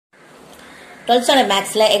12th standard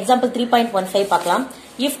mathsல example 3.15 பார்க்கலாம்.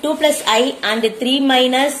 If 2 plus I and 3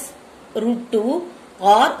 minus root 2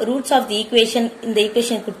 are roots of the equation, இந்த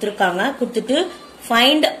equation கொடுத்திருக்காங்க. கொடுத்துட்டு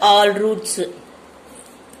find all roots.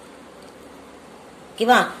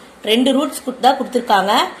 ஓகேவா? ரெண்டு ரூட்ஸ் தான்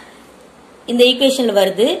கொடுத்திருக்காங்க. இந்த ஈக்குவேஷன்ல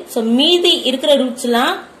வருது. சோ மீதி இருக்கிற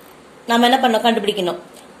ரூட்ஸ்லாம் நாம என்ன பண்ண கண்டுபிடிக்கணும்.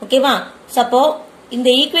 ஓகேவா? சப்போ இந்த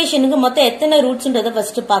ஈக்குவேஷனுக்கு மொத்தம் எத்தனை ரூட்ஸ்ன்றத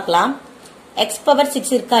ஃபர்ஸ்ட் பார்க்கலாம். x பவர் 6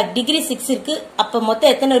 இருக்கா, டிகிரி 6 இருக்கு. அப்ப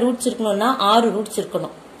மொத்தம் எத்தனை ரூட்ஸ் இருக்கணும்னா 6 ரூட்ஸ்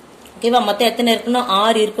இருக்கணும். ஓகேவா? மொத்தம் எத்தனை இருக்கணும்?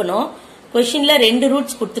 6 இருக்கணும். क्वेश्चनல ரெண்டு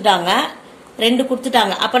ரூட்ஸ் கொடுத்துட்டாங்க. ரெண்டு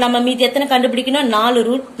கொடுத்துட்டாங்க. அப்ப நம்ம மீதி எத்தனை கண்டுபிடிக்கணும்? 4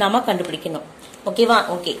 ரூட் நாம கண்டுபிடிக்கணும். ஓகேவா?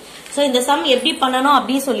 ஓகே. சோ இந்த சம் எப்படி பண்ணனும்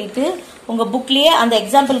அப்படி சொல்லிட்டு உங்க புக்லயே அந்த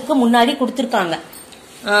எக்ஸாம்பிளுக்கு முன்னாடி கொடுத்திருக்காங்க.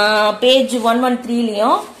 பேஜ்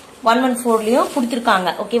 113லயும் 114லயும் கொடுத்திருக்காங்க.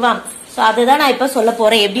 ஓகேவா? சோ அதுதான் நான் இப்ப சொல்ல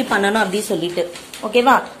போறேன் எப்படி பண்ணனும் அப்படி சொல்லிட்டு.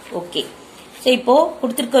 ஓகேவா? ஓகே. சோ இப்போ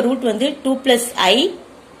கொடுத்திருக்க ரூட் வந்து 2 plus I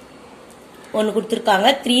ஒன்னு கொடுத்திருக்காங்க,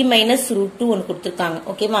 3 minus root 2 ஒன்னு கொடுத்திருக்காங்க.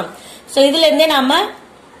 ஓகேவா? சோ இதுல இருந்தே நாம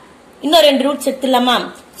இன்னும் ரெண்டு ரூட்ஸ் எடுத்துடலாமா?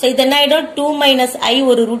 சோ இது என்ன ஆயிடும்? 2 minus I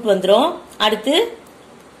ஒரு ரூட் வந்துரும். அடுத்து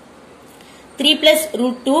 3 plus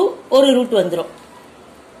root 2 ஒரு ரூட் வந்துரும்.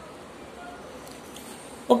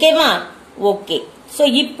 ஓகேவா? ஓகே. சோ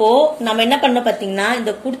இப்போ நம்ம என்ன பண்ண பாத்தீங்கன்னா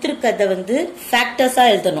இந்த கொடுத்திருக்கிறத வந்து ஃபேக்டர்ஸா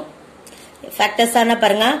எழுதணும். ஃபேக்டர்ஸான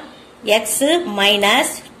பாருங்க, x minus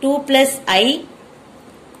 2 plus I.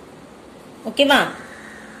 ஓகேவா?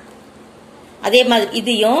 அதே மாதிரி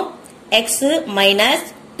இதையும் x minus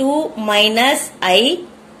 2 minus I.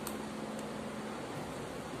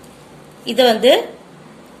 இது வந்து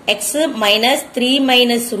x minus 3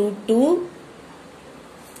 minus root 2,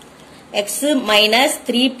 x minus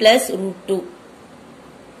 3 plus root 2.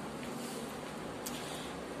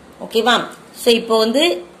 ஓகேவா? சோ இப்போ வந்து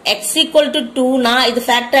x equal to 2 னா இது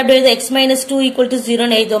ஃபேக்டர் அப்படியே எழுது, x minus 2 equal to 0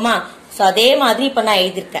 னு எழுதுமா? சோ அதே மாதிரி இப்ப நான்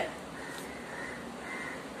எழுதிருக்கேன்.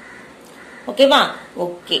 ஓகேவா?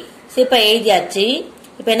 ஓகே. சோ இப்ப எழுதியாச்சு.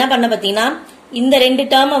 இப்ப என்ன பண்ண பாத்தீங்கன்னா இந்த ரெண்டு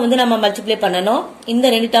டேர்மை வந்து நம்ம மல்டிப்ளை பண்ணனும். இந்த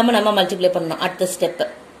ரெண்டு டேர்மை நம்ம மல்டிப்ளை பண்ணனும் அடுத்த ஸ்டெப்.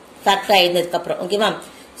 ஃபேக்டர் ஆயிட்டதுக்கு அப்புறம். ஓகேவா?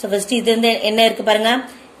 சோ ஃபர்ஸ்ட் இது வந்து என்ன இருக்கு பாருங்க,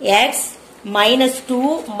 x minus 2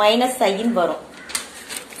 minus I ன்னு வரும்.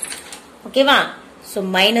 ஓகேவா? சோ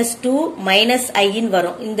 -2 minus I ன்னு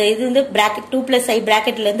வரும். இந்த இது வந்து bracket 2 plus I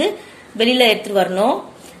bracketல இருந்து வெளியில எடுத்து வரணும்.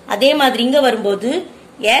 அதே மாதிரி இங்க வரும்போது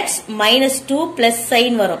x minus 2 plus I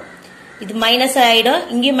ன்னு வரும். இது மைனஸ் ஆயிடும்,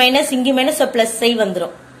 இங்க மைனஸ் சோ பிளஸ் I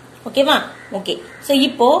வந்துரும். ஓகேவா? ஓகே. சோ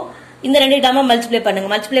இப்போ இந்த ரெண்டு டேர்மை மல்டிப்ளை பண்ணுங்க.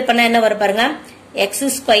 மல்டிப்ளை பண்ணா என்ன வரும் பாருங்க, x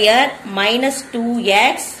square minus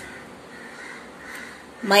 2x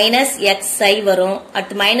minus xi வரும்.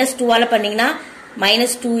 அடுத்து minus 2 ஆல பண்ணீங்கன்னா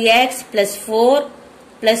minus 2x plus 4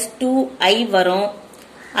 plus 2i வரும்.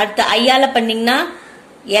 அடுத்து i ஆல பண்ணீங்கன்னா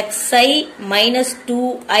xi minus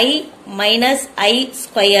 2i minus I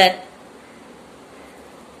square.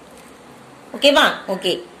 ஓகேவா?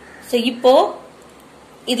 ஓகே. சோ இப்போ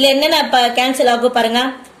இதுல என்னன்னா கேன்சல் ஆகும் பாருங்க,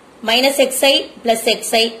 minus xi plus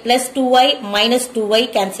xi plus 2i minus 2i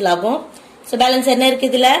cancel ஆகும். சோ பேலன்ஸ் என்ன இருக்கு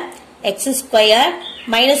இதுல, x square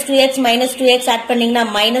minus 2x add பண்ணீங்கன்னா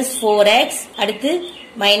minus 4x, அடுத்து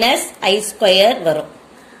minus I ஸ்கொயர் வரும்.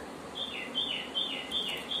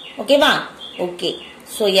 ஓகேவா? Okay.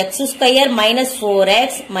 So x square minus 4x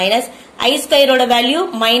minus I ஸ்கொயரோட வேல்யூ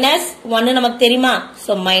minus 1 நமக்கு தெரியுமா?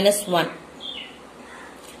 So minus 1.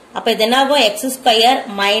 அப்ப இது என்ன ஆகும், x ஸ்கொயர்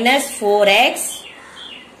minus 4x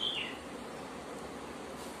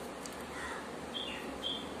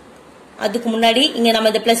அதுக்கு முன்னாடி இங்க நம்ம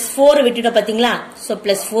இந்த பிளஸ் 4 விட்டுட்டோம் பாத்தீங்களா? சோ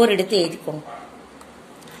பிளஸ் 4 எடுத்து எழுதிக்கோங்க.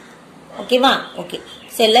 ஓகேவா? ஓகே.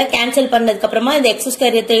 செல்ல கேன்சல் பண்ணதுக்கு அப்புறமா இந்த x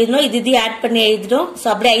ஸ்கொயர் எடுத்து எழுதணும், இது ஆட் பண்ணி எழுதிட்டோம். சோ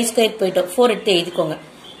அப்படியே I ஸ்கொயர் போயிட்டோம், 4 எடுத்து எழுதிக்கோங்க.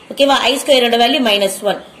 ஓகேவா? I ஸ்கொயரோட வேல்யூ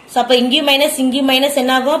 -1. சோ அப்ப இங்கேயும் மைனஸ்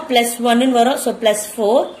என்ன ஆகும், பிளஸ் 1 ன்னு வரும். So plus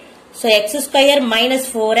 4. So x square minus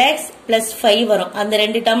 4x plus 5 வரும். அந்த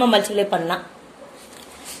ரெண்டு டேர்மை மல்டிப்ளை பண்ணலாம்.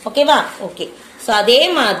 ஓகேவா? ஓகே. சோ அதே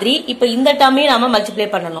மாதிரி இப்ப இந்த டேர்மையும் நாம மல்டிப்ளை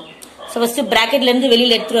பண்ணனும். சோ ஃபர்ஸ்ட் பிராக்கெட்ல இருந்து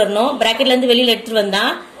வெளியில எடுத்துட்டு வரணும். பிராக்கெட்ல இருந்து வெளியில எடுத்துட்டு வந்தா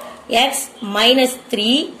x minus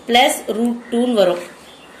 3 plus root 2 ன்னு வரும்.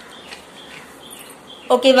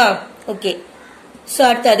 ஓகேவா? ஓகே. சோ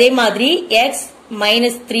அடுத்து அதே மாதிரி x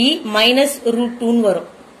minus 3 minus root 2 ன்னு வரும்.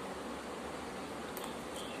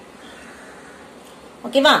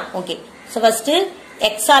 ஓகேவா? ஓகே. சோ ஃபர்ஸ்ட்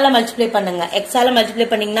x ஆல மல்டிப்ளை பண்ணுங்க. x ஆல மல்டிப்ளை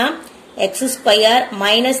பண்ணீங்கன்னா x square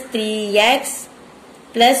minus 3x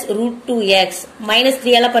plus root 2x minus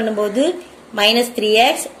 3 ஆல பண்ணும்போது minus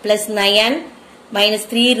 3x plus 9 minus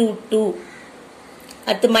 3 root 2.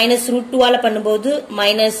 அடுத்து minus root 2 ஆல பண்ணும்போது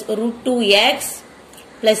minus root 2x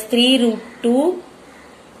plus 3 root 2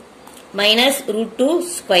 minus root 2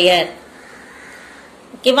 square.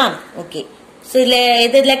 ஓகேவா? ஓகே. ஸோ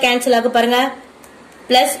இதில் இதில் கேன்சல் ஆகும் பாருங்க.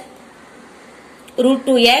 பிளஸ்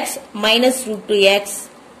 √2x மைனஸ் √2x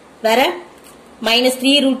வேற மைனஸ்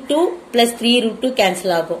 3√2 பிளஸ் 3√2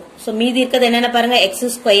 கேன்சல் ஆகும். ஸோ மீதி இருக்கிறது என்னென்ன பாருங்க, X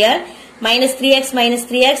square minus 3x minus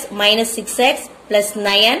 3x minus 6x plus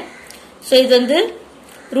 9. So இது வந்து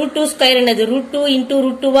 √2 ஸ்கொயர் என்னது, √2 இன்டூ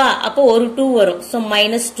 √2வா, அப்போ ஒரு 2 வரும். So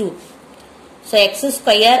minus 2. So X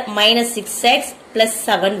square minus 6x plus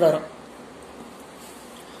 7 வரும்.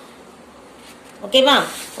 ஓகேவா?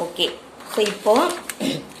 ஓகே. ஸோ இப்போ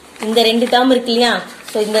இந்த ரெண்டு டேர்ம் இருக்கு இல்லையா,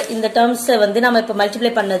 ஸோ இந்த டேர்ம்ஸை வந்து நம்ம இப்போ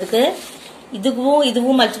மல்டிப்ளை பண்ணதுக்கு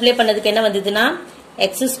இதுவும் மல்டிப்ளை பண்ணதுக்கு என்ன வந்ததுன்னா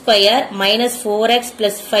X square minus 4x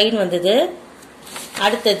plus 5 வந்தது.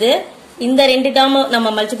 அடுத்தது இந்த ரெண்டு டேர்ம் நம்ம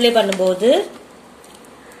மல்டிப்ளை பண்ணும்போது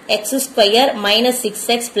X square minus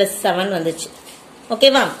 6x plus 7 வந்துச்சு.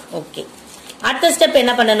 ஓகேவா? ஓகே. அடுத்த ஸ்டெப்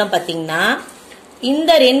என்ன பண்ணணும் பார்த்தீங்கன்னா,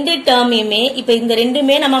 இந்த ரெண்டு டேர்மையுமே இப்போ இந்த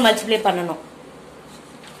ரெண்டுமே நம்ம மல்டிப்ளை பண்ணணும்.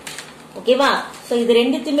 ஓகேவா? ஸோ இது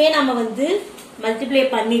ரெண்டுத்துமே நம்ம வந்து மல்டிப்ளை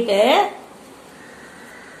பண்ணிட்டு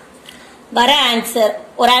வர ஆன்சர்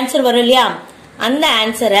ஒரு ஆன்சர் வரும் இல்லையா, அந்த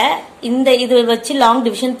ஆன்சரை இது வச்சு லாங்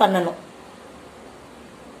டிவிஷன் பண்ணணும்.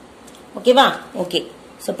 ஓகேவா? ஓகே.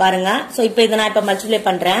 ஸோ பாருங்க. ஸோ இப்போ இதை நான் இப்போ மல்டிப்ளை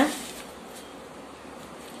பண்றேன்.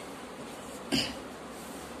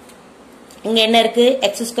 இங்க என்ன இருக்கு,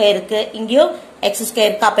 எக்ஸ் ஸ்கொயர் இருக்கு, இங்கேயும் எக்ஸ் ஸ்கொயர்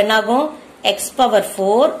இருக்கு. அப்ப என்ன ஆகும், எக்ஸ் பவர்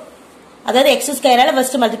 4, அதாவது எக்ஸ் ஸ்கொயரால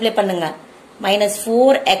ஃபர்ஸ்ட் மல்டிப்ளை பண்ணுங்க, minus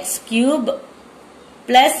 4x cube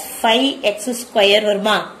plus 5x square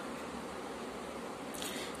வருமா.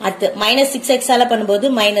 அடுத்து மைனஸ் 6x ஆல பண்ணும்போது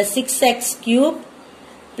minus 6x cube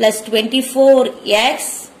plus 24x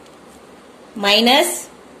minus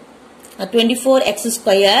 24x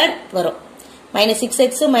square வரும். Minus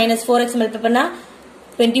 6x minus 4x multiply பண்ணா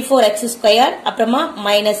 24x ஸ்கொயர், அப்புறமா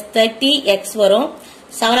மைனஸ் 30x வரும்.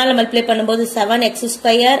 7ஆல மல்டிப்ளை பண்ணும்போது 7x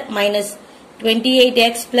square minus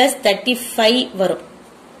 28x plus 35 வரும்.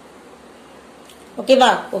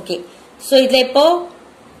 ஓகேவா? ஓகே. ஸோ இதுல இப்போ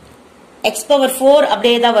எக்ஸ் பவர் 4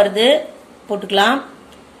 அப்படியே தான் வருது, போட்டுக்கலாம்.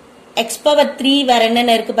 எக்ஸ் பவர் 3 வேற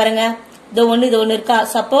என்னென்ன இருக்கு பாருங்க, இது ஒன்னு இருக்கா.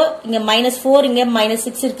 அப்போ இங்க மைனஸ் 4, இங்க மைனஸ்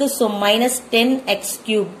 6 இருக்கு. So minus 10x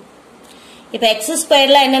cube. இப்போ எக்ஸ்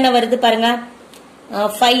ஸ்கொயர்ல என்னென்ன வருது பாருங்க,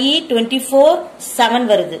 5, 24, 7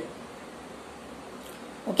 வருது.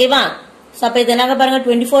 ஓகேவா? ஸோ அப்போ இது என்ன பாருங்க,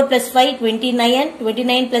 24 plus 5 29,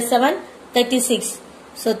 29 plus 7 36.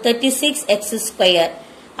 So 36x square.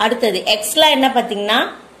 அடுத்தது எக்ஸ்ல என்ன பார்த்தீங்கன்னா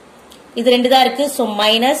இது ரெண்டு தான் இருக்கு. So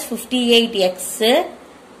minus 58x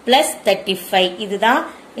plus 35. இதுதான்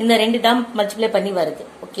இந்த ரெண்டு டேர்ம் மல்டிப்ளை பண்ணி வருது.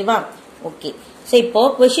 ஓகேவா? ஓகே. ஸோ இப்போ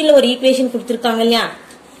கொஸ்டின்ல ஒரு ஈக்குவேஷன் கொடுத்துருக்காங்க இல்லையா,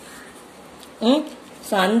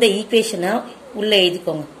 ஸோ அந்த ஈக்குவேஷனை உள்ள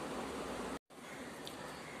எழுதிக்கோங்க.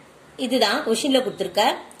 இதுதான் கொஸ்டின்ல கொடுத்திருக்க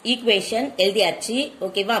ஈக்குவேஷன், எழுதியாச்சு.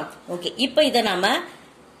 ஓகேவா? ஓகே. இப்போ இதை நாம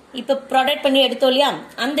இப்ப ப்ராடக்ட் பண்ணி எடுத்தோம் இல்லையா,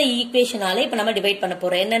 அந்த ஈக்குவேஷனால இப்ப நம்ம டிவைட் பண்ண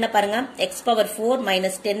போறோம். என்னென்ன பாருங்க, X power 4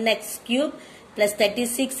 minus 10x cube plus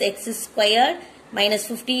 36x square minus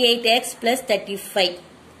 58x plus 35.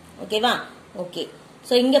 ஓகேவா? ஓகே.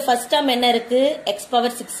 ஸோ இங்க ஃபர்ஸ்ட் டேர்ம் என்ன இருக்கு, எக்ஸ்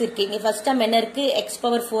பவர் 6 இருக்கு. இங்க ஃபர்ஸ்ட் டேர்ம் என்ன இருக்கு, X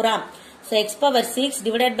power 4. So X power 6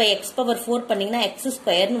 divided by X power 4 பண்ணீங்கன்னா எக்ஸ்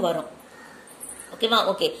ஸ்கொயர்னு வரும். ஓகேவா?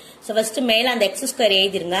 ஓகே. ஸோ ஃபர்ஸ்ட் மேல அந்த எக்ஸ் ஸ்கொயர்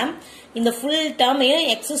எழுதிருங்க. இந்த ஃபுல் டேர்மையும்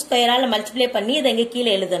எக்ஸ் ஸ்கொயரால மல்டிப்ளை பண்ணி இதை இங்க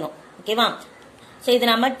கீழே எழுதணும். ஓகேவா? ஸோ இது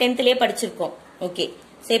நம்ம 10thலயே படிச்சிருக்கோம். ஓகே.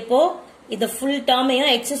 ஸோ இப்போ இந்த ஃபுல்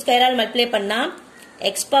டேர்மையும் எக்ஸ் ஸ்கொயரால மல்டிப்ளை பண்ணா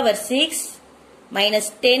X power 6 minus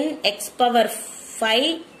 10 X power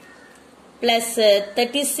 5 plus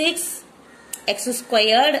 36 X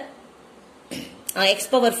squared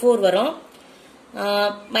X power 4 வரும்,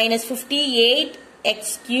 minus 58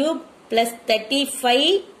 X cube plus 35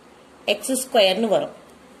 X ஸ்கொயர்னு வரும்.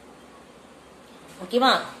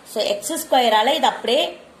 ஓகேவா? ஸோ எக்ஸ் ஸ்கொயரால இது அப்படியே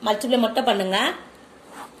மல்டிப்ளை மட்டும் பண்ணுங்க.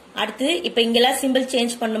 அடுத்து இப்ப இங்கெல்லாம் சிம்பிள்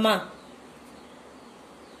சேஞ்ச் பண்ணுமா?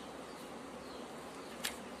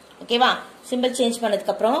 ஓகேவா? சிம்பிள் சேஞ்ச்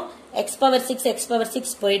பண்ணதுக்கு அப்புறம் எக்ஸ் பவர்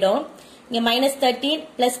 6 போயிடும். இங்க மைனஸ் 13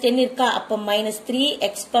 பிளஸ் 10 இருக்கா, அப்போ மைனஸ் 3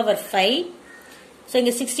 எக்ஸ் பவர் 5. ஸோ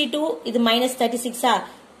இங்க 62, இது மைனஸ் 36.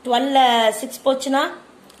 12ல 6 போச்சுன்னா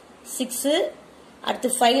 6, அடுத்து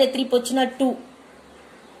 5ல 3 போச்சுன்னா 2.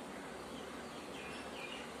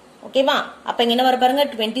 ஓகேவா? அப்ப இங்க என்ன வர பாருங்க,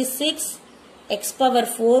 26 எக்ஸ் பவர்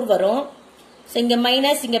 4 வரும். ஸோ இங்க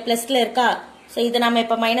மைனஸ், இங்க பிளஸ்ல இருக்கா. ஸோ இதை நாம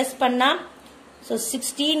இப்ப மைனஸ் பண்ணா, ஸோ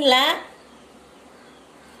 16ல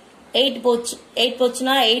 8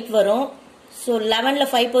 போச்சுன்னா 8 வரும். ஸோ 11ல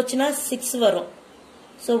 5 போச்சுன்னா 6 வரும்.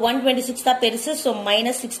 ஸோ 126 தான் பெருசு. So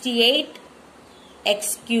minus 68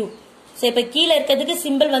 X cube. So இப்ப கீழே இருக்கிறதுக்கு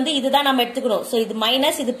சிம்பிள் வந்து இதுதான் நம்ம எடுத்துக்கணும். ஸோ இது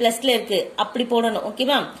மைனஸ், இது பிளஸ்ல இருக்கு, அப்படி போடணும்.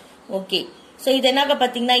 ஓகேவா? ஓகே. ஸோ இது என்ன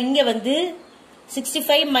பாத்தீங்கன்னா இங்க வந்து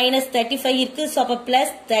 65 minus 35 இருக்கு. So, அப்ப plus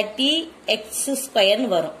 30x square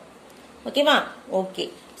வரும். ஓகேவா? ஓகே.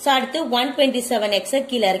 So, அடுத்து 127x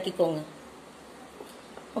கீழே இறக்கிக்கோங்க.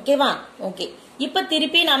 ஓகேவா? ஓகே. இப்ப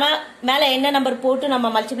திருப்பி நாம மேல என்ன நம்பர் போட்டு நம்ம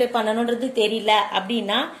மல்டிப்ளை பண்ணணும்ன்றது தெரியல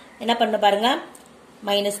அப்படின்னா என்ன பண்ண பாருங்க.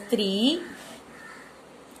 -3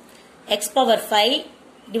 x power 5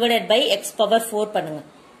 divided by x power 4 பண்ணுங்க.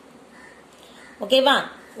 ஓகேவா?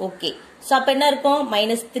 ஓகே. So, அப்ப என்ன இருக்கும்?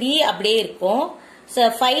 -3 அப்படியே இருக்கும். So,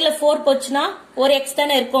 5ல 4 போச்சுன்னா ஒரு x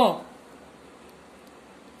தானே இருக்கும்.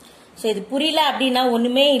 So, இது புரியல அப்படின்னா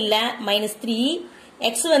ஒண்ணுமே இல்ல. -3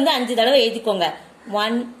 x வந்து 5 தடவை எழுதிக்கோங்க.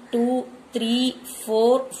 1 2 3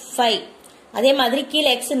 4 5. அதே மாதிரி கீழே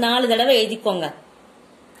x 4 தடவை எழுதிக்கோங்க.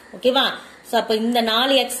 ஓகேவா? So, அப்ப இந்த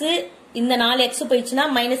 4x இந்த 4x போயிடுச்சுன்னா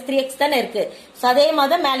 -3x தானே இருக்கு. So, அதே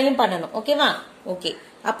மாதிரி மேலையும் பண்ணணும். ஓகேவா? ஓகே.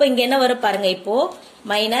 அப்ப இங்க என்ன வரும் பாருங்க. இப்போ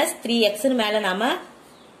 -3x மேல நாம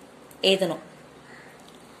எழுதணும்.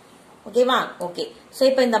 ஓகேவா? ஓகே. சோ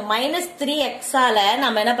இப்போ இந்த -3x ஆல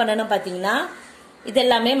நாம என்ன பண்ணணும் பாத்தீங்கன்னா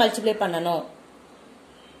இதெல்லாமே மல்டிப்ளை பண்ணணும்.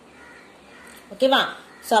 ஓகேவா?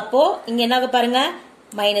 சோ அப்போ இங்க என்ன பாருங்க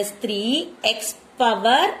 -3x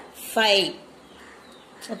பவர் 5.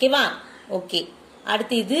 ஓகேவா? ஓகே.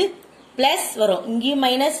 அடுத்து இது பிளஸ் வரும். இங்கேயும்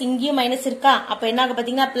மைனஸ் இருக்கா? அப்ப என்ன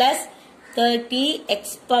பாத்தீங்கன்னா பிளஸ் 30x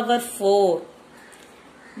பவர் 4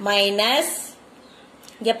 மைனஸ்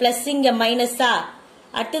இங்க பிளஸ் இங்க மைனஸா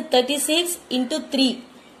at 36 into 3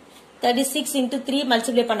 36 into 3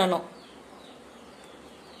 multiply பண்ணனும்.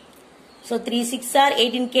 So 3 6 are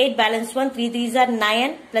 18 k balance 1 3 3s are 9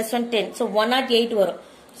 plus 1 10. So 108 வரும்.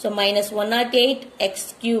 So minus 108 x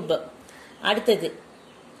cube. அடுத்தது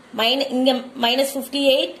இங்க minus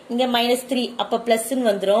 58 இங்க minus 3 அப்ப plus ன்னு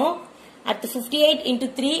வந்துரும். at 58 into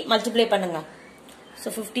 3 multiply பண்ணுங்க. So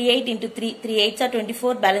 58 into 3 3 8s are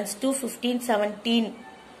 24 balance 2 15 17.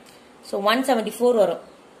 So 174 வரும்.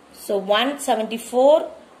 So 174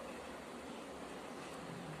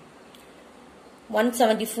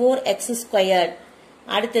 x squared.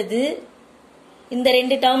 அடுத்தது இந்த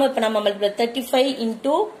ரெண்டு டேர்ம் இப்ப நம்ம மல்டிப்ளை 35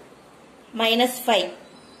 into -5.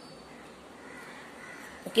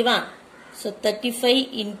 ஓகேவா? So 35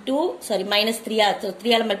 into -3 so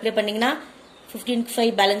 3 ஆல மல்டிப்ளை பண்ணீங்கன்னா 15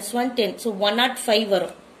 5 balance 1 10. So 105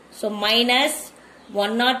 வரும். So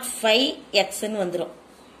 -105x ன்னு வந்துரும்.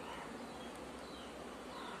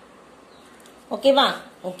 ஓகேவா?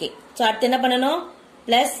 ஓகே. சோ அடுத்து என்ன பண்ணனும்?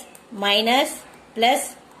 Plus minus plus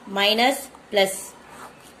minus plus.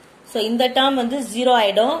 So இந்த டேர்ம் வந்து 0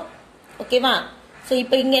 ஆயிடும். ஓகேவா? சோ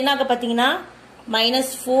இப்போ இங்க என்ன ஆக பாத்தீங்கன்னா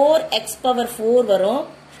 -4x பவர் 4 வரும்.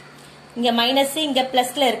 இங்க மைனஸ் இங்க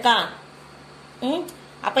பிளஸ்ல இருக்கா?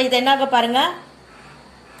 அப்ப இது என்ன ஆக பாருங்க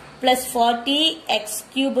பிளஸ் 40x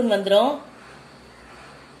கியூப் வந்துரும்.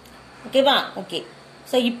 ஓகேவா? ஓகே.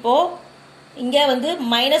 சோ இப்போ இங்க வந்து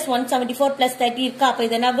 -174 plus 30 இருக்கா? அப்ப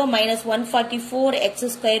இது என்னாகும் -144x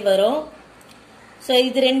ஸ்கொயர் வரும். சோ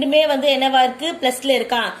இது ரெண்டுமே வந்து என்னவா இருக்கு? பிளஸ்ல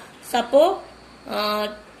இருக்கா? சப்போ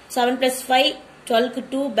 7 plus 5 12 க்கு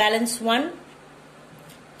 2 balance 1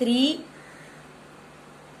 3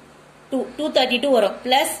 232 வரும்.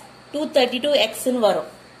 பிளஸ் 232x ன்னு வரும்.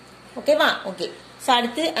 ஓகேவா? ஓகே. சோ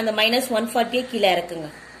அடுத்து அந்த -140 கீழே இறக்குங்க.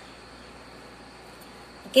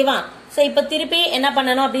 ஓகேவா? சோ இப்ப திருப்பி என்ன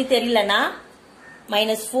பண்ணனும் அப்படி தெரியலனா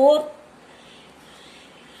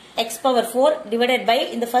 -4x power 4 divided by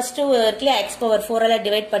இந்த ஃபர்ஸ்ட் இருக்குல x power 4 ஆல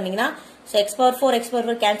டிவைட் பண்ணீங்கனா சோ x power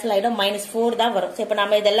 4 கேன்சல் ஆயிடும். -4 தான் வரும். சோ இப்போ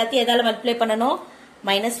நாம இத எல்லாத்தையும் எதால மல்டிப்ளை பண்ணனும்?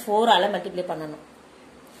 -4 ஆல மல்டிப்ளை பண்ணனும்.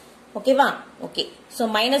 ஓகேவா? ஓகே. சோ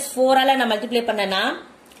 -4 ஆல நான் மல்டிப்ளை பண்ணனா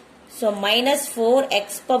so -4x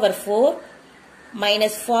power 4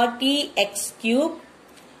 -40x cube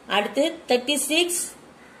அடுத்து 36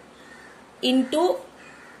 into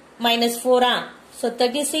 -4 so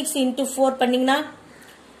 36 into 4 பண்ணீங்கனா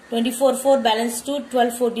 24 4 balance 2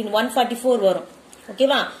 12 14 144 வரும்.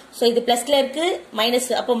 ஓகேவா? சோ இது பிளஸ்ல இருக்கு மைனஸ்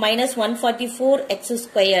அப்போ -144x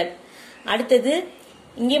squared. அடுத்தது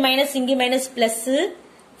இங்க minus plus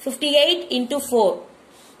 58 into 4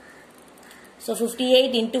 so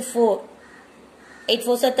 58 into 4 8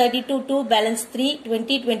 4s are 32 2 balance 3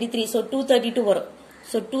 20 23 so 232 வரும்.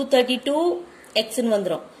 so 232x ன்னு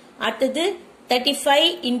வந்துரும். அடுத்தது 35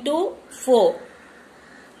 into 4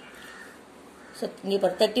 so இங்க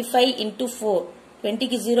பாரு 35 into 4 20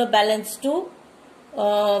 க்கு 0 balance 2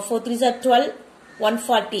 4 3s are 12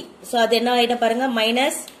 140 so அது என்ன ஆயிடும் பாருங்க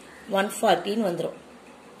 -140 ன்னு வந்துரும்.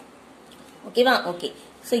 ஓகேவா? ஓகே.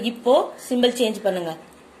 சோ இப்போ சிம்பல் சேஞ்ச் பண்ணுங்க.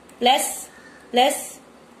 Plus plus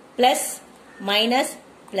plus minus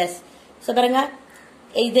plus. So பாருங்க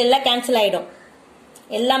இதெல்லாம் கேன்சல் ஆயிடும்.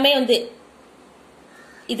 எல்லாமே வந்து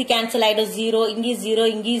இது கேன்சல் ஆயிடும் 0 இங்க 0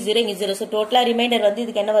 இங்க 0 இங்க 0 சோ டோட்டலா ரிமைண்டர் வந்து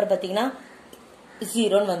இதுக்கு என்ன வரும் பாத்தீங்கன்னா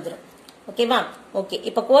 0 ன்னு வந்துரும் ஓகேவா ஓகே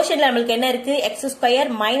இப்போ கோஷன்ல நமக்கு என்ன இருக்கு x² -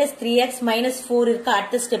 3x - 4 இருக்கு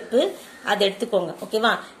அடுத்த ஸ்டெப் அத எடுத்துக்கோங்க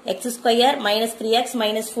ஓகேவா x² - 3x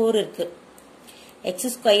 - 4 இருக்கு x²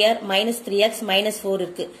 - 3x - 4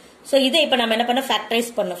 இருக்கு சோ இதை இப்போ நாம என்ன பண்ண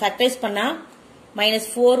ஃபேக்டரைஸ் பண்ணா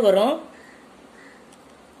 -4 வரும்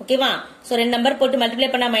ஓகேவா சோ ரெண்டு நம்பர் போட்டு மல்டிப்ளை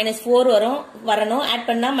பண்ணா -4 வரணும் ஆட்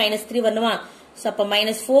பண்ணா -3 வரணுமா சோ அப்ப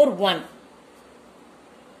 -4 1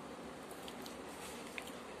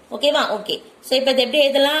 ஓகேவா ஓகே சோ இப்போ இது எப்படி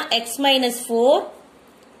எழுதலாம் x - 4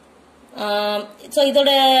 சோ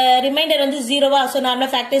இதோட ரிமைண்டர் வந்து 0வா சோ நாம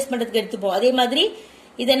ஃபேக்டரைஸ் பண்றதுக்கு எடுத்துப்போம் அதே மாதிரி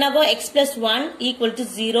இது என்னவோ x + 1 =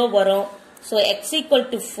 0 வரும் சோ x =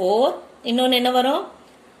 4 இன்னொன்னு என்ன வரும்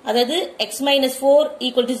அதாவது x - 4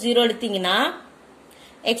 = 0 எடுத்தீங்கன்னா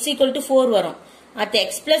x = 4 வரும் அடுத்து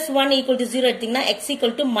x + 1 = 0 எடுத்தீங்கன்னா x =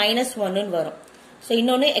 -1 ன்னு வரும் சோ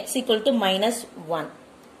இன்னொன்னு x = -1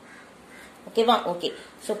 ஓகேவா ஓகே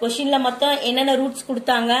சோ क्वेश्चनல மொத்தம் என்னென்ன ரூட்ஸ்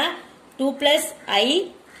கொடுத்தாங்க 2 + i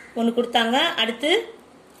ஒன்னு கொடுத்தாங்க அடுத்து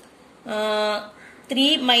 3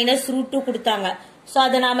 - √2 கொடுத்தாங்க சோ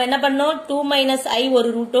அத நாம என்ன பண்ணோம் 2 - i ஒரு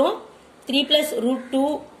ரூட்டும் 3 + √2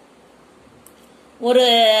 ஒரு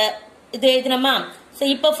இது எழுதணுமா சோ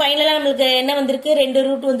இப்போ ஃபைனலா நமக்கு என்ன வந்திருக்கு ரெண்டு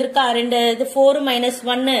ரூட் வந்திருக்கா ரெண்டு இது 4 -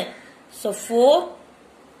 1 சோ 4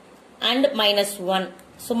 and -1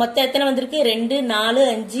 சோ மொத்தம் எத்தனை வந்திருக்கு 2 4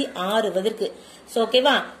 5 6 வந்திருக்கு சோ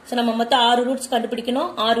ஓகேவா சோ நம்ம மொத்தம் 6 ரூட்ஸ் கண்டுபிடிக்கணும்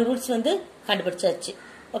 6 ரூட்ஸ் வந்து கண்டுபிடிச்சாச்சு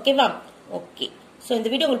ஓகேவா ஓகே சோ இந்த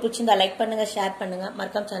வீடியோ உங்களுக்கு பிடிச்சிருந்தா லைக் பண்ணுங்க ஷேர் பண்ணுங்க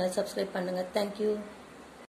மறக்காம சேனல் சப்ஸ்கிரைப் பண்ணுங்க Thank you